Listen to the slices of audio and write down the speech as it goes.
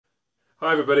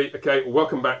Hi everybody, okay,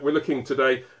 welcome back. We're looking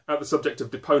today at the subject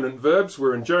of deponent verbs.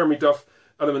 We're in Jeremy Duff,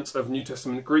 Elements of New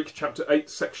Testament Greek, chapter 8,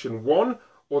 section 1,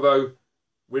 although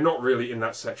we're not really in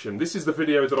that section. This is the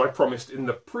video that I promised in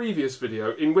the previous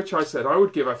video, in which I said I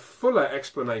would give a fuller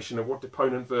explanation of what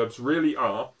deponent verbs really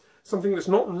are, something that's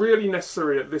not really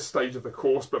necessary at this stage of the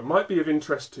course, but might be of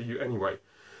interest to you anyway.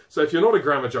 So if you're not a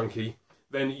grammar junkie,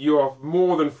 then you are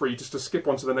more than free just to skip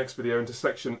on to the next video into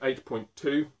section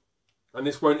 8.2. And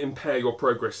this won't impair your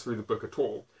progress through the book at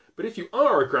all. But if you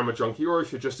are a grammar junkie, or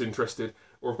if you're just interested,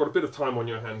 or have got a bit of time on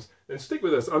your hands, then stick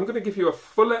with us. I'm going to give you a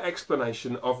fuller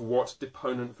explanation of what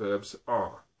deponent verbs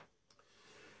are.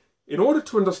 In order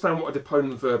to understand what a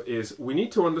deponent verb is, we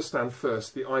need to understand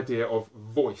first the idea of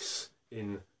voice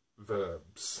in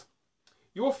verbs.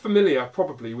 You're familiar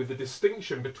probably with the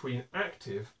distinction between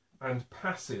active and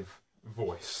passive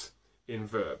voice in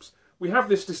verbs. We have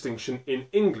this distinction in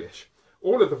English.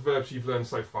 All of the verbs you've learned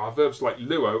so far, verbs like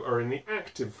luo, are in the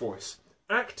active voice.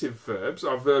 Active verbs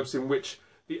are verbs in which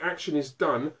the action is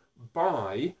done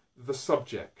by the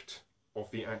subject of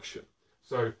the action.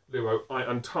 So, luo, I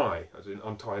untie, as in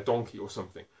untie a donkey or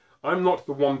something. I'm not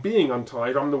the one being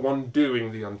untied, I'm the one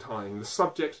doing the untying. The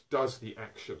subject does the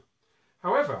action.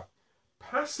 However,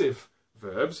 passive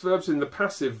verbs, verbs in the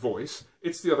passive voice,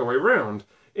 it's the other way around.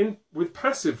 With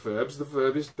passive verbs, the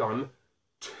verb is done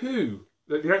to.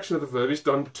 The action of the verb is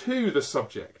done to the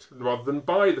subject rather than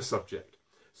by the subject.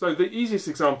 So the easiest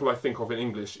example I think of in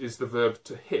English is the verb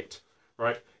to hit,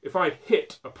 right? If I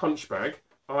hit a punch bag,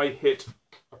 I hit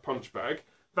a punch bag,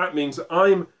 that means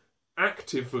I'm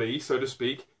actively, so to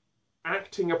speak,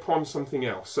 acting upon something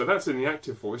else. So that's in the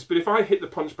active voice. But if I hit the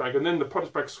punch bag and then the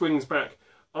punch bag swings back,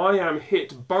 I am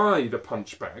hit by the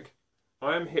punch bag.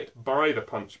 I am hit by the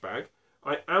punch bag.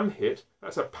 I am hit,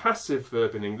 that's a passive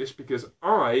verb in English because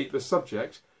I, the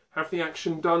subject, have the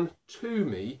action done to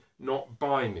me, not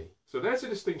by me. So there's a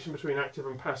distinction between active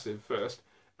and passive first.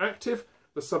 Active,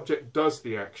 the subject does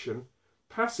the action.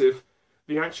 Passive,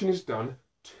 the action is done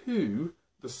to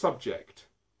the subject.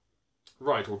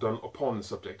 Right, or done upon the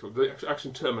subject, or the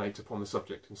action terminates upon the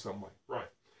subject in some way. Right.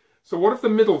 So what of the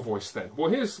middle voice then?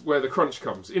 Well, here's where the crunch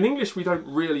comes. In English, we don't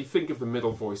really think of the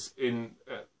middle voice in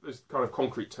as kind of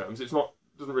concrete terms.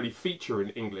 Doesn't really feature in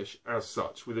English as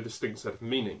such with a distinct set of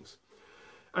meanings.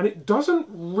 And it doesn't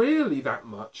really that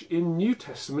much in New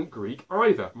Testament Greek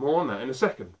either. More on that in a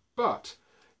second. But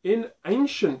in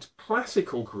ancient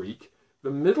classical Greek, the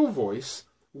middle voice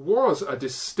was a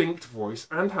distinct voice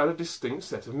and had a distinct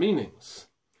set of meanings.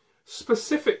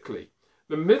 Specifically,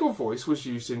 the middle voice was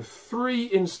used in 3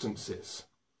 instances.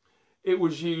 It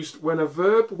was used when a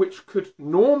verb which could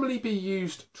normally be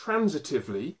used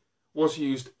transitively was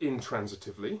used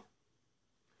intransitively,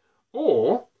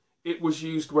 or it was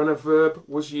used when a verb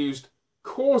was used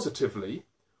causatively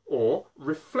or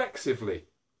reflexively.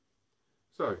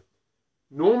 So,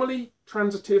 normally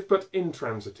transitive but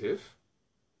intransitive,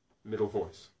 middle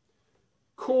voice.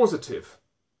 Causative,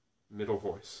 middle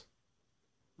voice.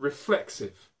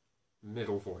 Reflexive,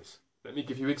 middle voice. Let me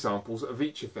give you examples of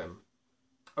each of them.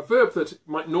 A verb that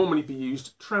might normally be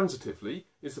used transitively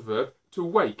is the verb to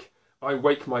wake. I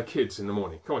wake my kids in the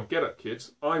morning. Come on, get up,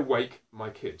 kids. I wake my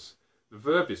kids. The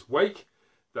verb is wake.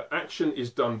 The action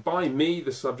is done by me,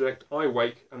 the subject. I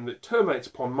wake, and it terminates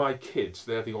upon my kids.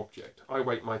 They're the object. I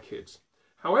wake my kids.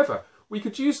 However, we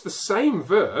could use the same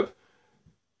verb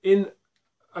in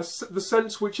the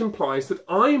sense which implies that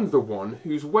I'm the one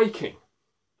who's waking.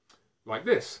 Like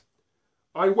this.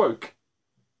 I woke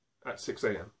at 6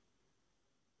 a.m.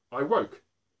 I woke.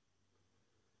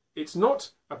 It's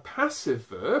not a passive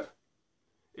verb.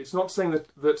 It's not saying that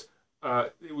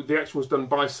the action was done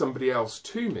by somebody else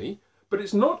to me, but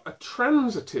it's not a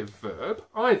transitive verb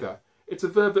either. It's a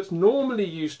verb that's normally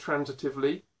used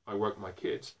transitively, I woke my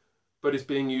kids, but is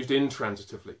being used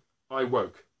intransitively, I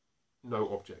woke,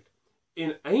 no object.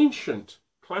 In ancient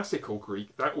classical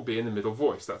Greek, that will be in the middle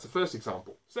voice. That's the first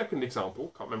example. Second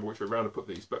example, can't remember which way around to put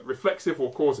these, but reflexive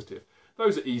or causative.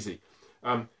 Those are easy.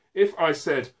 If I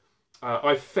said,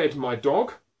 I fed my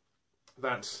dog,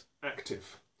 that's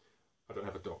active. I don't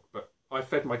have a dog, but I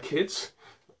fed my kids,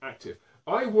 active.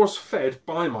 I was fed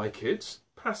by my kids,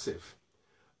 passive.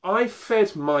 I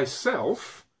fed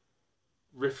myself,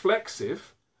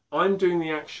 reflexive. I'm doing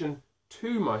the action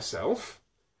to myself.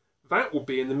 That will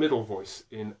be in the middle voice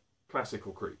in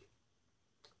classical Greek.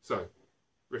 So,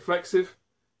 reflexive,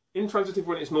 intransitive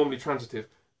when it's normally transitive,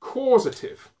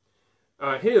 causative.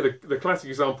 Here, the classic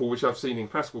example which I've seen in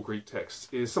classical Greek texts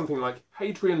is something like,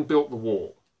 Hadrian built the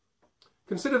wall.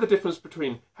 Consider the difference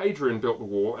between Hadrian built the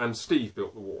wall and Steve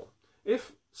built the wall.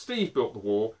 If Steve built the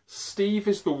wall. Steve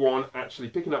is the one actually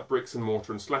picking up bricks and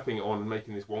mortar and slapping it on and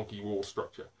making this wonky wall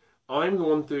structure. I'm the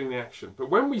one doing the action. But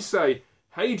when we say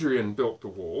Hadrian built the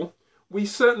wall, we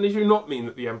certainly do not mean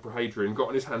that the Emperor Hadrian got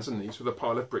on his hands and knees with a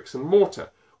pile of bricks and mortar.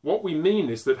 What we mean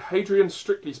is that Hadrian,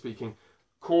 strictly speaking,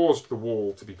 caused the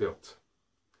wall to be built.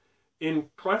 In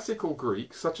classical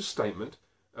Greek, such a statement,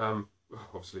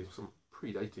 obviously some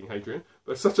predating Hadrian,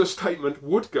 but such a statement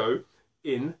would go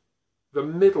in the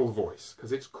middle voice,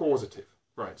 because it's causative.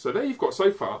 Right, so there you've got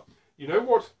so far, you know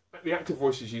what the active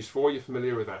voice is used for, you're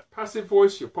familiar with that. Passive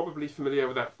voice, you're probably familiar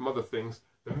with that from other things.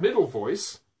 The middle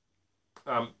voice,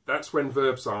 that's when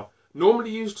verbs are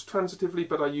normally used transitively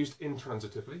but are used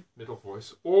intransitively, middle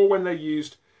voice, or when they're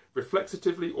used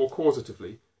reflexatively or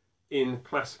causatively in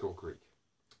classical Greek.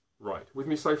 Right, with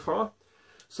me so far?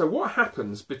 So what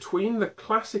happens between the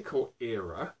classical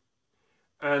era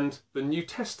and the New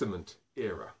Testament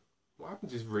era? What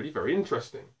happens is really very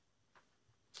interesting.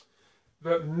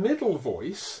 The middle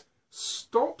voice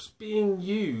stops being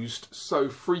used so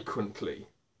frequently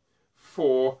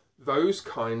for those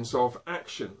kinds of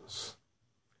actions.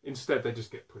 Instead, they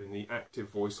just get put in the active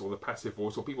voice or the passive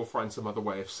voice, or people find some other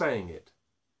way of saying it.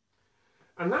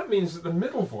 And that means that the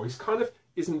middle voice kind of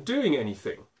isn't doing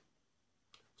anything.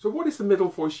 So what is the middle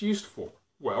voice used for?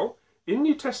 Well, in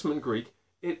New Testament Greek,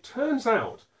 it turns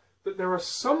out that there are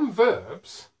some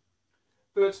verbs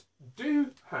that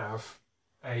do have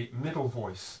a middle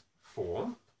voice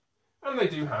form, and they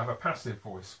do have a passive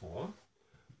voice form,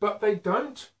 but they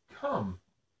don't come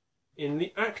in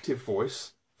the active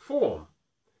voice form.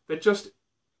 There just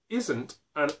isn't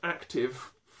an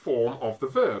active form of the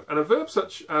verb. And a verb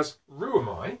such as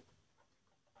ruamai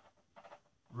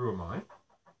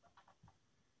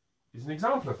is an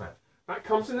example of that. That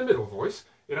comes in the middle voice.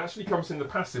 It actually comes in the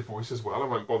passive voice as well. I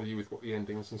won't bother you with what the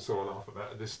endings and so on are for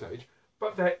that at this stage.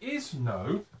 But there is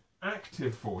no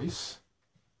active voice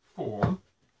form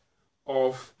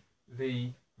of the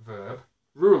verb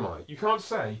ruamai. You can't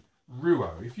say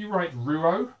ruo. If you write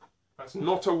ruo, that's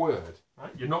not a word.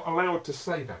 Right? You're not allowed to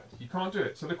say that. You can't do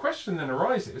it. So the question then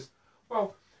arises,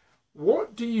 well,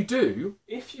 what do you do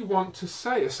if you want to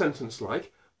say a sentence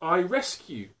like, I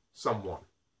rescue someone?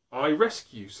 I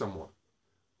rescue someone.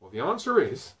 Well, the answer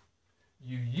is,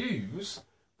 you use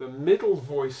the middle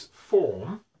voice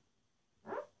form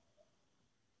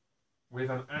with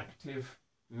an active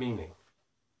meaning.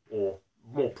 Or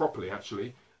more properly,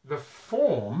 actually, the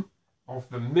form of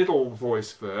the middle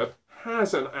voice verb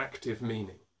has an active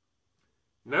meaning.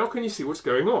 Now can you see what's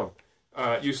going on?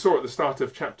 You saw at the start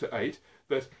of chapter 8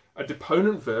 that a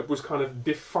deponent verb was kind of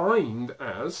defined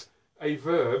as a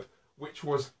verb which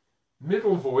was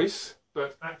middle voice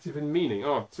but active in meaning.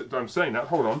 Oh, I'm saying that.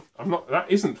 Hold on. I'm not.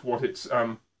 That isn't what it's.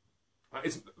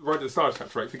 It's right at the start of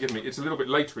chapter 8. Forgive me. It's a little bit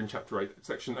later in chapter 8,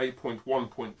 section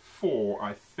 8.1.4,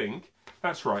 I think.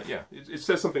 That's right. Yeah, it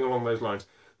says something along those lines.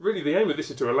 Really, the aim of this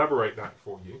is to elaborate that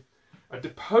for you. A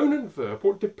deponent verb.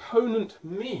 What deponent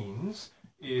means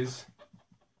is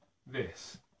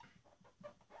this.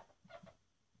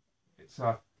 It's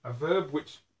a verb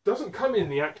which doesn't come in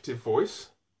the active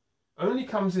voice, only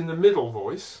comes in the middle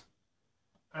voice,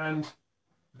 and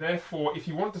therefore, if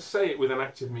you want to say it with an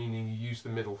active meaning, you use the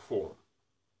middle form.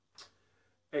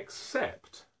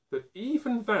 Except that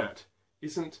even that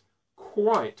isn't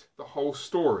quite the whole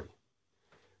story,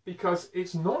 because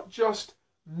it's not just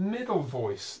middle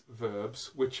voice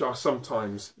verbs which are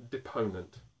sometimes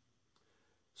deponent.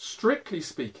 Strictly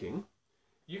speaking,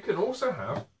 you can also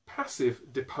have passive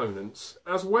deponents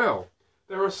as well.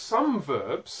 There are some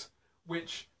verbs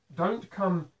which don't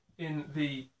come in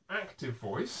the active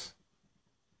voice,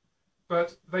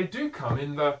 but they do come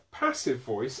in the passive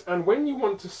voice, and when you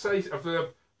want to say a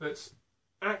verb that's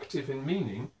active in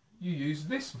meaning, you use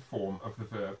this form of the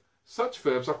verb. Such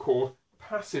verbs are called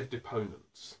passive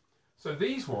deponents. So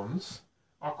these ones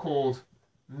are called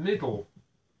middle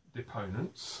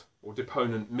deponents, or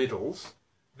deponent middles.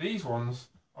 These ones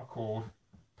are called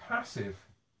passive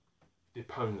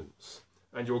deponents.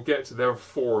 And you'll get to, there are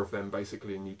 4 of them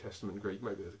basically in New Testament Greek.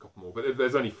 Maybe there's a couple more, but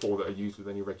there's only 4 that are used with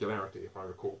any regularity, if I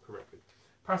recall correctly.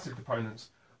 Passive deponents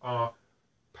are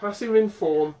passive in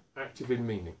form, active in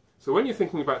meaning. So when you're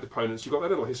thinking about deponents, you've got that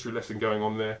little history lesson going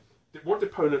on there. What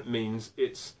deponent means,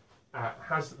 it's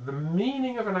has the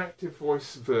meaning of an active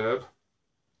voice verb,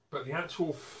 but the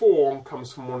actual form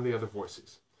comes from one of the other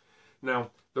voices.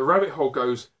 Now, the rabbit hole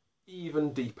goes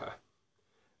even deeper,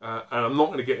 and I'm not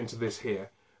going to get into this here,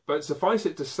 but suffice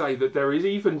it to say that there is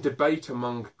even debate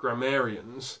among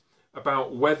grammarians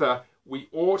about whether we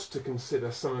ought to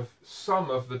consider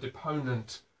some of the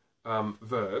deponent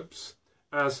verbs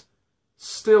as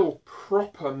still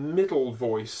proper middle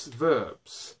voice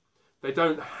verbs. They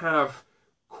don't have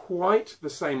quite the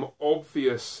same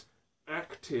obvious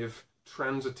active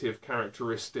transitive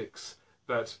characteristics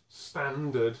that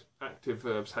standard active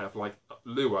verbs have, like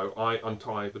luo, I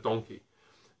untie the donkey.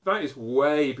 That is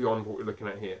way beyond what we're looking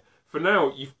at here. For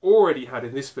now, you've already had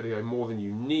in this video more than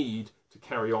you need to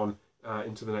carry on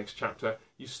into the next chapter.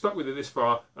 You've stuck with it this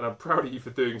far, and I'm proud of you for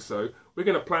doing so. We're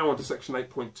going to plough on to section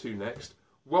 8.2 next.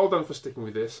 Well done for sticking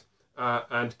with this,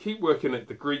 and keep working at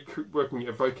the Greek, keep working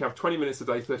at vocab, 20 minutes a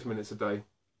day, 30 minutes a day,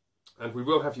 and we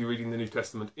will have you reading the New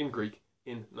Testament in Greek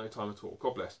in no time at all.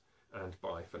 God bless, and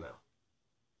bye for now.